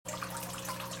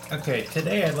Okay,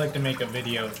 today I'd like to make a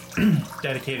video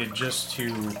dedicated just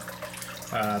to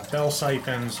bell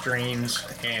siphons, drains,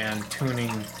 and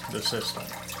tuning the system.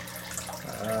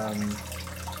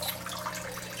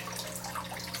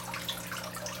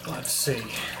 Let's see.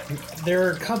 There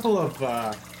are a couple of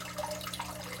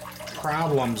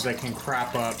problems that can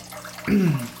crop up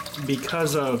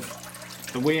because of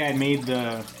the way I made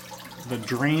the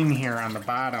drain here on the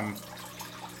bottom.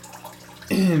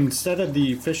 Instead of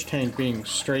the fish tank being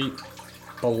straight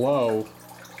below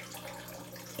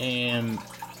and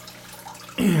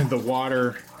the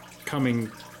water coming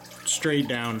straight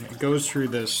down, it goes through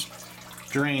this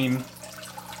drain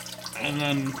and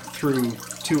then through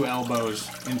two elbows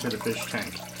into the fish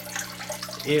tank.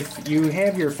 If you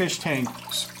have your fish tank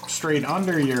straight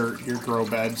under your grow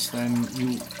beds, then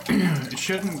you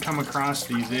shouldn't come across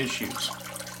these issues.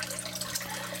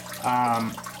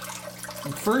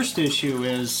 The first issue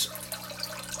is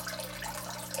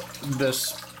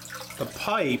the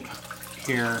pipe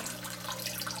here.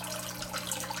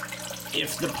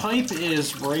 If the pipe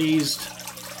is raised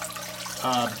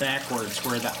backwards,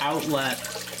 where the outlet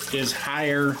is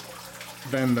higher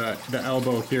than the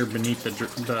elbow here beneath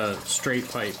the straight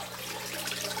pipe,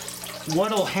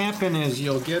 what'll happen is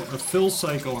you'll get a fill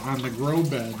cycle on the grow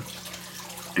bed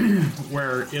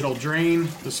where it'll drain,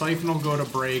 the siphon will go to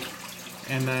break,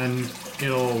 and then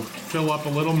it'll fill up a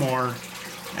little more,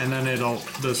 and then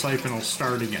the siphon will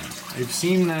start again. I've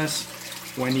seen this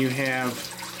when you have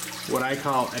what I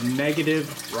call a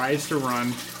negative rise to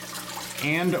run,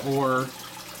 and or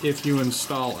if you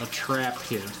install a trap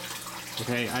here.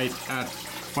 Okay,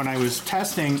 when I was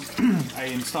testing, I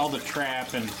installed a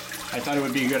trap, and I thought it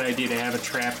would be a good idea to have a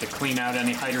trap to clean out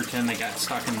any hydrogen that got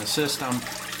stuck in the system.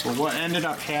 But what ended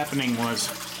up happening was,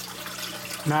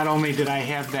 not only did I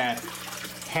have that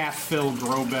half-fill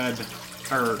grow bed,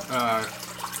 or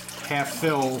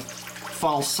half-fill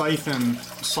false siphon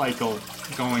cycle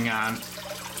going on,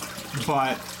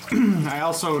 but I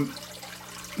also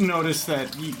noticed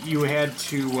that you had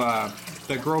to,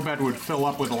 the grow bed would fill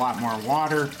up with a lot more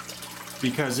water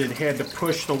because it had to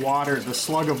push the water, the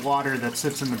slug of water that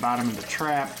sits in the bottom of the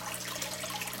trap.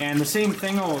 And the same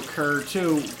thing will occur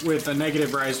too with a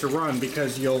negative rise to run,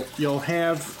 because you'll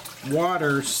have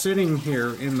water sitting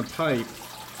here in the pipe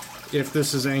if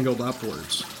this is angled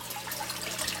upwards.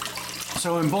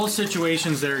 So in both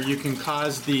situations there, you can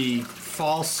cause the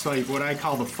false siphon, what I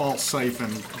call the false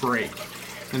siphon break.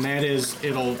 And that is,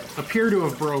 it'll appear to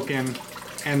have broken,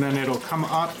 and then it'll come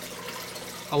up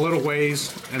a little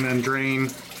ways, and then drain,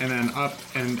 and then up,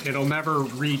 and it'll never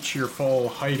reach your full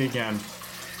height again.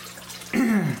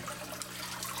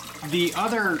 The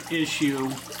other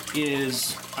issue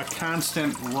is a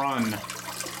constant run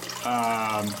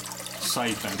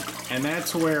siphon, and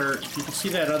that's where you can see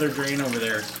that other drain over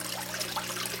there.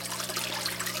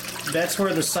 That's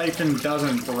where the siphon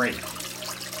doesn't break.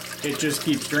 It just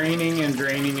keeps draining and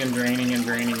draining and draining and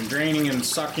draining and draining and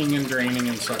sucking and draining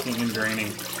and sucking and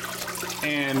draining,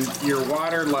 and your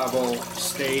water level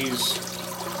stays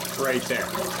right there.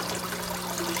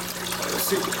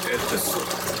 See, it's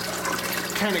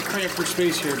kind of cramped for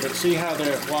space here, but see how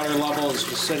the water level is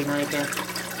just sitting right there?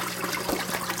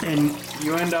 And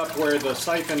you end up where the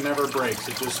siphon never breaks.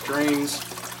 It just drains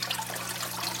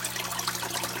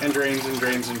and drains and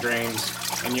drains and drains,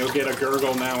 and you'll get a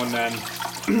gurgle now and then.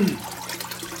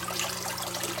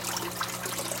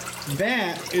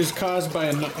 That is caused by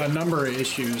a number of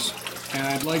issues, and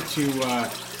I'd like to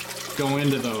go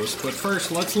into those. But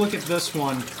first, let's look at this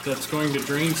one that's going to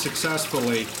drain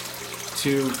successfully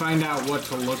to find out what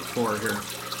to look for here.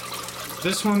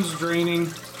 This one's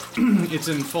draining. It's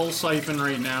in full siphon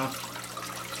right now.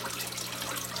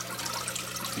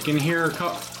 You can hear a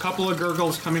couple of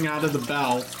gurgles coming out of the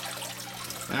bell.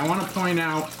 And I want to point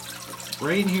out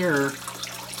right here,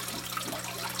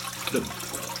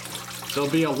 there'll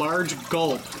be a large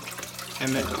gulp,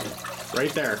 and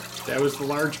right there, that was the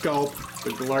large gulp,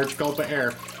 with the large gulp of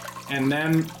air, and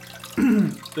then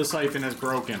the siphon is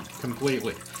broken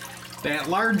completely. That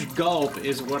large gulp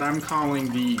is what I'm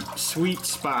calling the sweet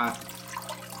spot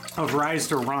of rise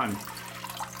to run.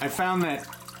 I found that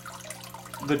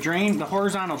the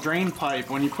horizontal drain pipe,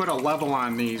 when you put a level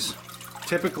on these,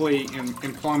 typically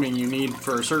in plumbing, you need,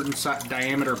 for a certain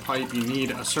diameter pipe, you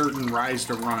need a certain rise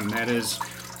to run. That is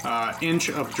inch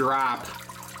of drop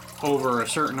over a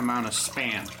certain amount of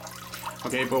span.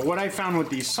 Okay, but what I found with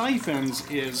these siphons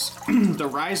is the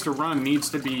rise to run needs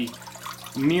to be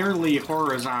nearly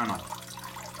horizontal,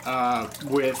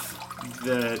 with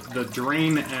the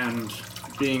drain end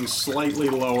being slightly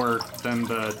lower than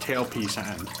the tailpiece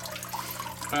end.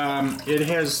 It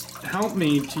has helped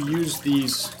me to use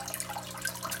these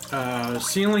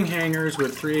ceiling hangers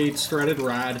with 3/8 threaded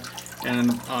rod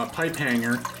and a pipe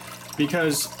hanger,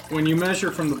 because when you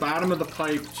measure from the bottom of the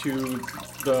pipe to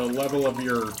the level of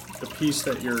the piece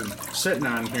that you're sitting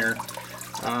on here,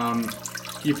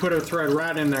 you put a thread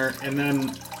rod in there, and then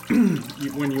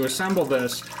when you assemble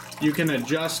this, you can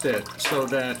adjust it so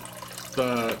that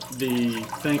the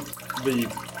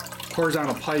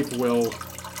horizontal pipe will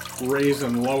raise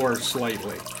and lower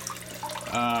slightly,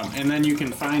 and then you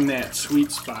can find that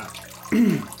sweet spot.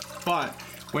 But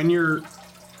when you're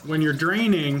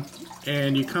draining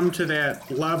and you come to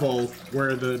that level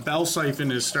where the bell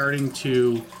siphon is starting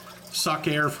to suck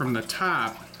air from the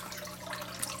top,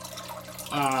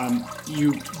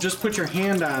 you just put your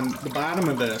hand on the bottom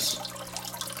of this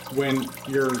when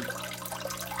your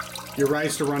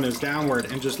rise to run is downward,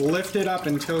 and just lift it up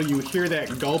until you hear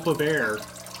that gulp of air,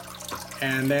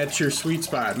 and that's your sweet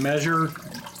spot.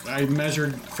 I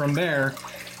measured from there,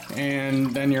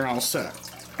 and then you're all set.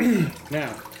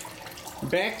 Now,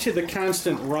 back to the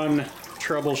constant run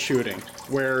troubleshooting,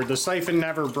 where the siphon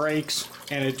never breaks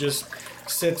and it just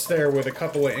sits there with a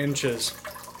couple of inches.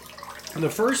 The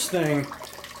first thing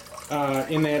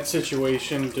in that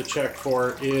situation to check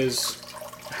for is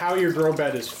how your grow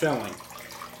bed is filling.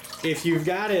 If you've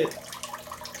got it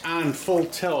on full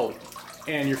tilt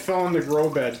and you're filling the grow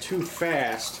bed too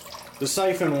fast, the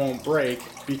siphon won't break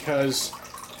because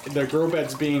the grow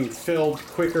bed's being filled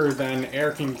quicker than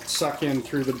air can suck in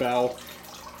through the bell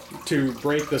to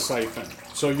break the siphon.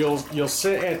 So you'll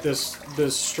sit at this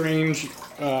strange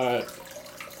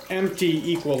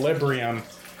empty equilibrium.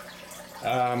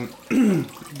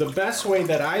 The best way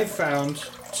that I've found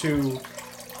to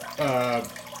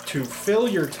fill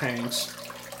your tanks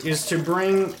is to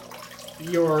bring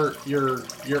your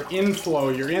inflow,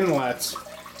 your inlets,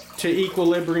 to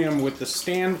equilibrium with the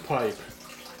standpipe.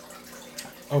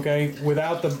 Okay,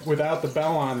 without the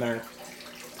bell on there,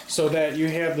 so that you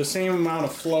have the same amount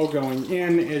of flow going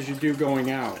in as you do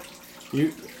going out.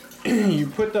 You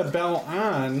put the bell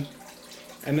on,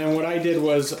 and then what I did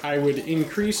was I would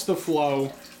increase the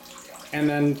flow and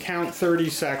then count 30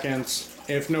 seconds.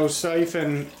 If no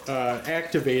siphon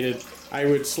activated, I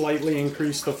would slightly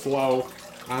increase the flow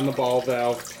on the ball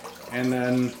valve and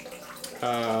then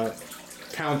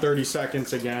count 30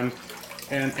 seconds again,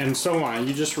 and so on.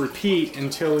 You just repeat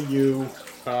until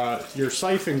your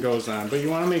siphon goes on. But you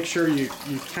want to make sure you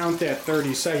count that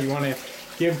 30 seconds. You want to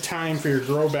give time for your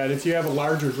grow bed. If you have a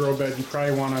larger grow bed, you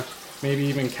probably want to maybe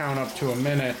even count up to a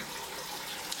minute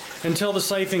until the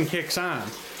siphon kicks on.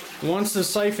 Once the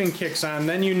siphon kicks on,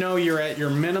 then you know you're at your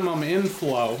minimum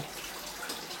inflow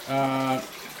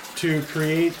to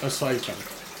create a siphon.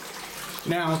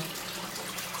 Now,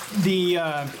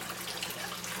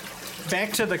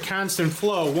 back to the constant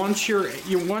flow. Once you're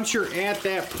at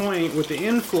that point with the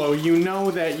inflow, you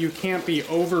know that you can't be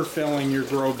overfilling your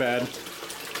grow bed,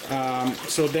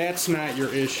 so that's not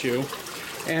your issue.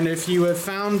 And if you have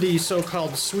found the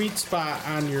so-called sweet spot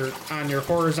on your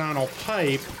horizontal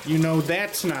pipe, you know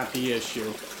that's not the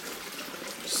issue.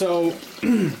 So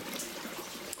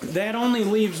that only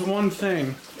leaves one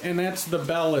thing, and that's the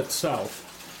bell itself.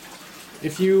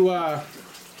 If I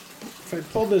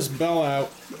pull this bell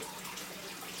out,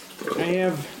 I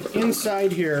have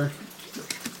inside here,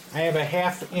 I have a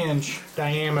 1/2 inch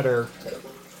diameter,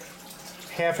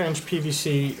 1/2 inch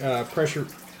PVC pressure,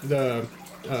 the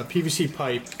PVC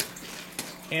pipe,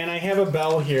 and I have a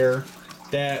bell here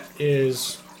that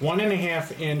is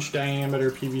 1.5 inch diameter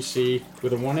PVC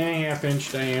with a 1.5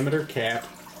 inch diameter cap.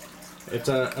 It's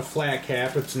a flat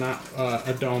cap, it's not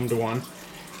a domed one.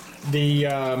 The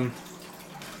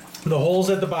holes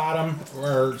at the bottom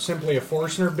are simply a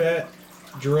Forstner bit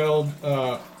drilled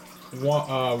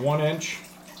 1 inch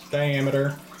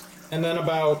diameter, and then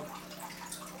about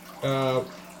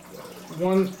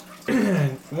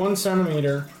 1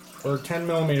 centimeter or 10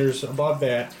 millimeters above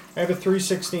that, I have a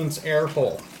 3/16 air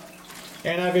hole.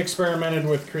 And I've experimented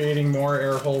with creating more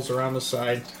air holes around the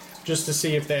side just to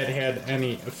see if that had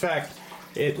any effect.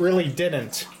 It really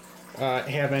didn't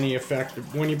have any effect.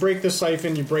 When you break the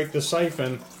siphon, you break the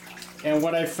siphon. And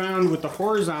what I found with the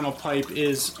horizontal pipe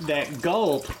is that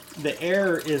gulp, the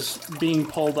air is being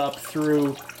pulled up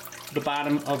through the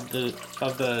bottom of the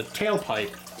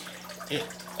tailpipe.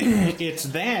 It's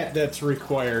that's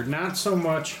required, not so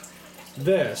much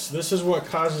this. This is what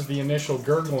causes the initial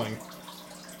gurgling.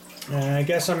 And I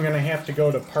guess I'm going to have to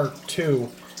go to part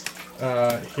 2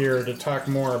 here to talk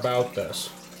more about this.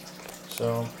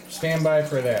 So stand by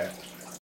for that.